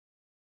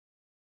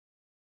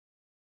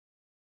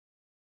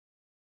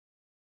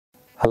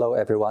Hello,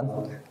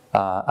 everyone.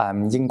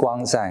 I'm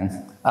Yingguang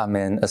Zhang. I'm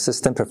an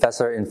assistant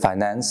professor in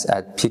finance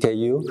at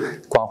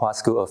PKU, Guanghua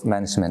School of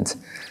Management.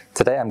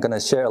 Today, I'm going to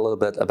share a little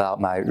bit about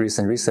my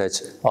recent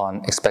research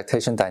on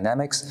expectation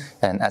dynamics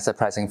and asset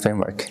pricing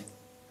framework.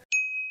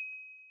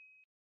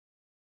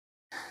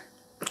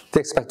 The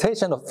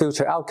expectation of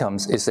future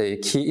outcomes is a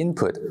key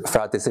input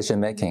for our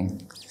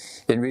decision-making.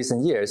 In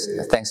recent years,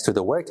 thanks to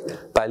the work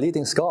by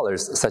leading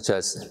scholars such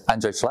as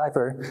Andrei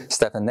Schleifer,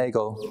 Stefan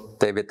Nagel,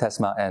 David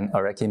Tesma, and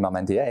Areki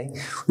Mamandier,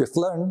 we've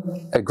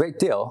learned a great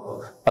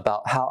deal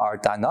about how our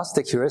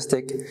diagnostic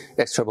heuristic,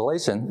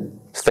 extrapolation,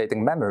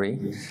 fading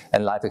memory,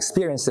 and life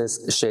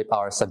experiences shape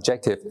our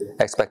subjective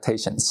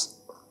expectations.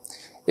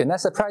 In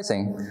asset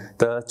pricing,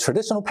 the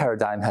traditional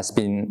paradigm has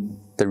been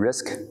the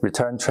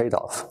risk-return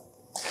trade-off.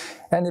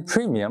 Any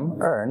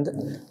premium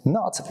earned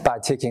not by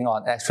taking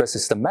on extra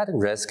systematic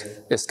risk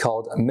is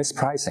called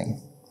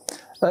mispricing,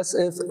 as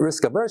if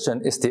risk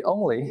aversion is the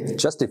only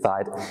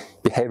justified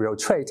behavioral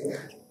trait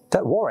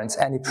that warrants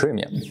any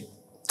premium.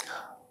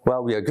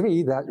 While we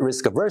agree that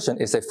risk aversion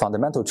is a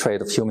fundamental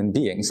trait of human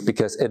beings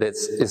because it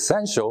is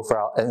essential for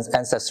our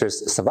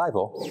ancestors'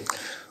 survival,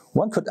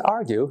 one could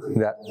argue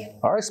that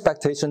our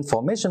expectation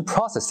formation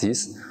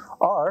processes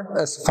are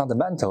as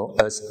fundamental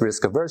as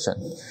risk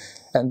aversion,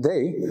 and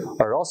they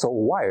are also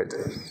wired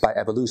by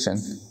evolution,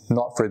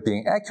 not for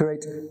being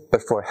accurate,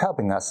 but for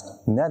helping us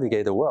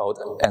navigate the world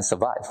and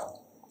survive.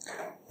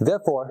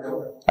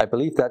 Therefore, I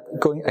believe that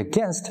going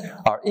against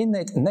our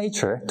innate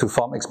nature to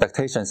form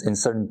expectations in a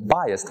certain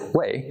biased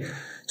way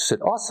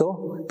should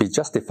also be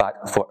justified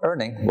for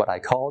earning what I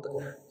called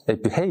a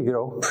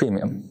behavioral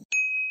premium.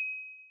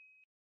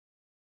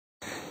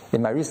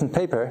 In my recent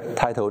paper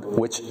titled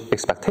 "Which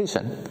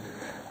Expectation?",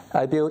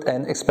 I built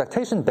an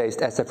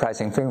expectation-based asset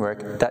pricing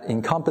framework that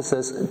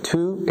encompasses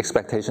two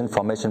expectation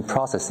formation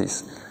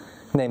processes,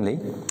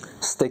 namely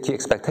sticky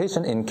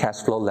expectation in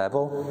cash flow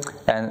level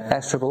and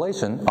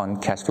extrapolation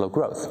on cash flow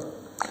growth.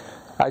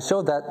 I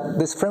showed that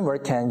this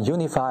framework can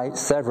unify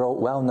several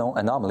well-known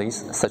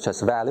anomalies such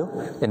as value,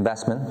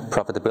 investment,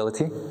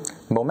 profitability,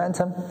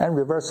 momentum, and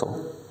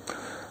reversal.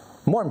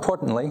 More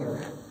importantly,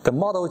 the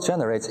model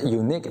generates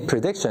unique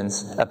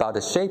predictions about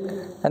the shape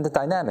and the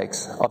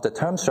dynamics of the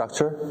term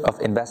structure of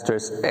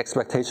investors'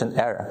 expectation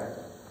error.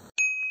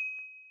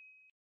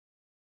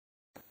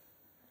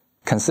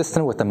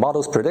 Consistent with the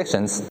model's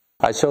predictions,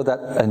 I show that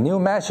a new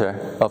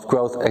measure of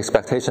growth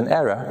expectation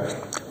error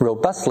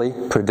robustly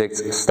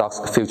predicts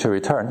stocks' future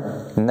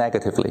return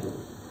negatively.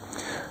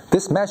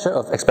 This measure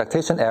of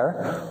expectation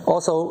error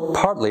also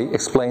partly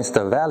explains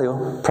the value,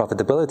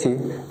 profitability,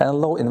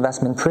 and low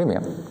investment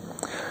premium.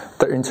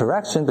 The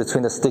interaction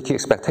between the sticky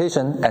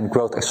expectation and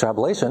growth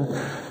extrapolation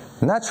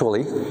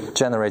naturally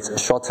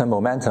generates short-term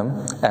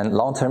momentum and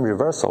long-term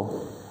reversal,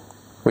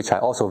 which I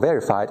also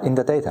verified in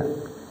the data.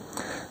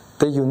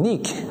 The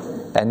unique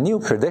and new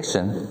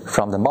prediction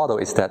from the model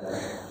is that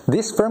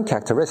these firm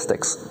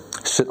characteristics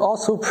should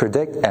also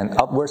predict an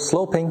upward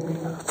sloping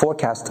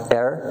forecast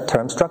error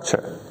term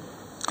structure.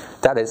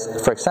 That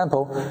is, for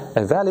example,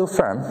 a value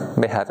firm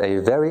may have a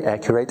very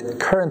accurate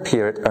current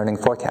period earning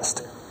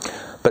forecast.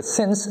 But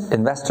since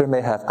investor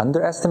may have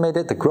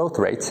underestimated the growth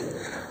rate,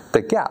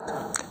 the gap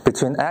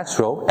between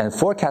actual and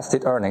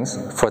forecasted earnings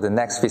for the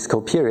next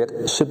fiscal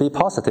period should be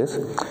positive,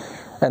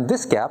 and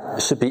this gap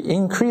should be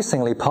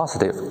increasingly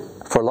positive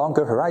for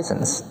longer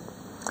horizons.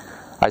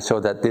 I show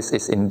that this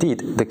is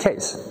indeed the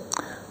case.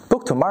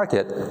 Book to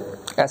market,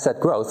 asset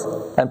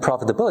growth, and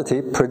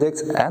profitability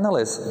predict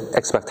analysts'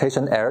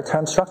 expectation error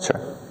term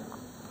structure.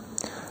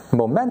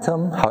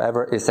 Momentum,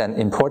 however, is an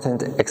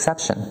important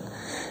exception.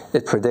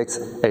 It predicts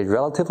a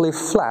relatively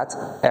flat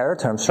error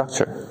term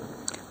structure,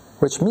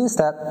 which means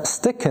that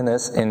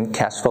stickiness in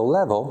cash flow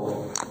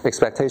level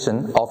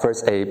expectation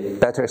offers a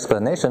better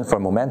explanation for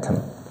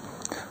momentum.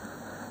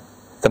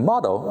 The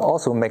model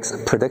also makes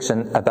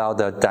prediction about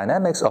the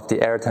dynamics of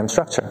the error term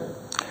structure.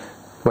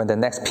 When the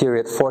next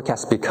period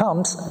forecast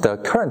becomes the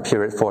current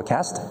period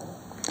forecast,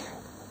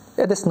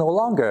 it is no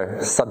longer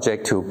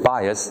subject to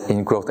bias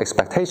in growth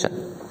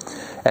expectation,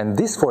 and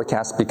these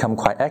forecasts become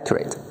quite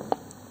accurate.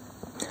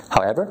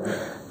 However,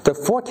 the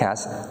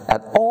forecasts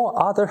at all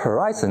other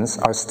horizons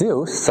are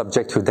still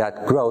subject to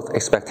that growth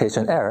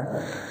expectation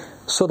error,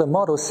 so the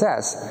model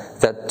says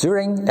that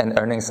during an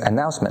earnings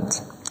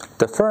announcement,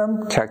 the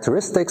firm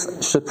characteristics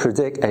should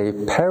predict a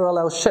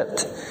parallel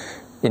shift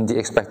in the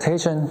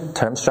expectation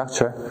term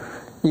structure,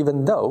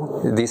 even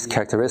though these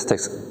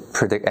characteristics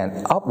predict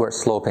an upward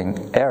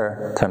sloping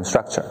error term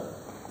structure.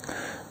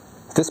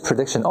 This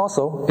prediction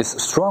also is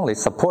strongly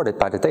supported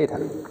by the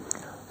data.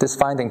 This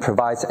finding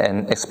provides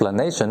an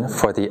explanation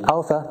for the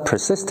alpha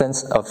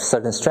persistence of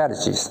certain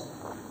strategies.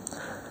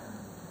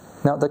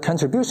 Now, the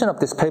contribution of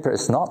this paper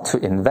is not to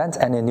invent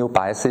any new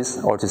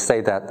biases or to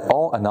say that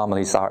all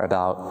anomalies are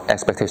about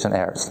expectation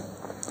errors.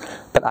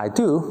 But I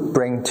do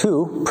bring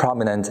two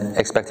prominent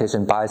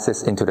expectation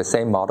biases into the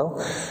same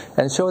model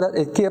and show that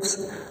it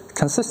gives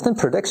consistent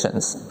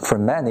predictions for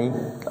many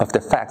of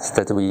the facts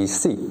that we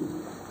see.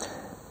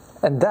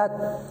 And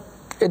that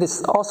it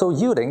is also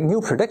yielding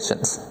new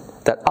predictions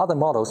that other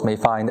models may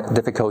find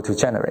difficult to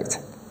generate.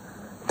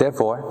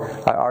 Therefore,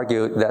 I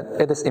argue that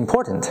it is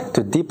important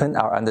to deepen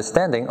our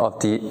understanding of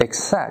the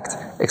exact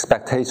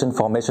expectation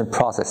formation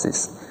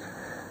processes.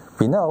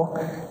 We know,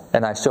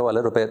 and I show a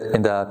little bit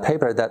in the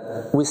paper,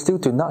 that we still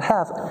do not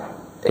have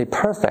a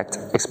perfect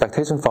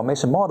expectation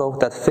formation model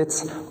that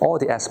fits all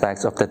the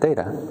aspects of the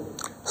data.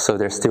 So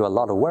there's still a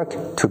lot of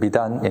work to be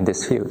done in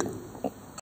this field.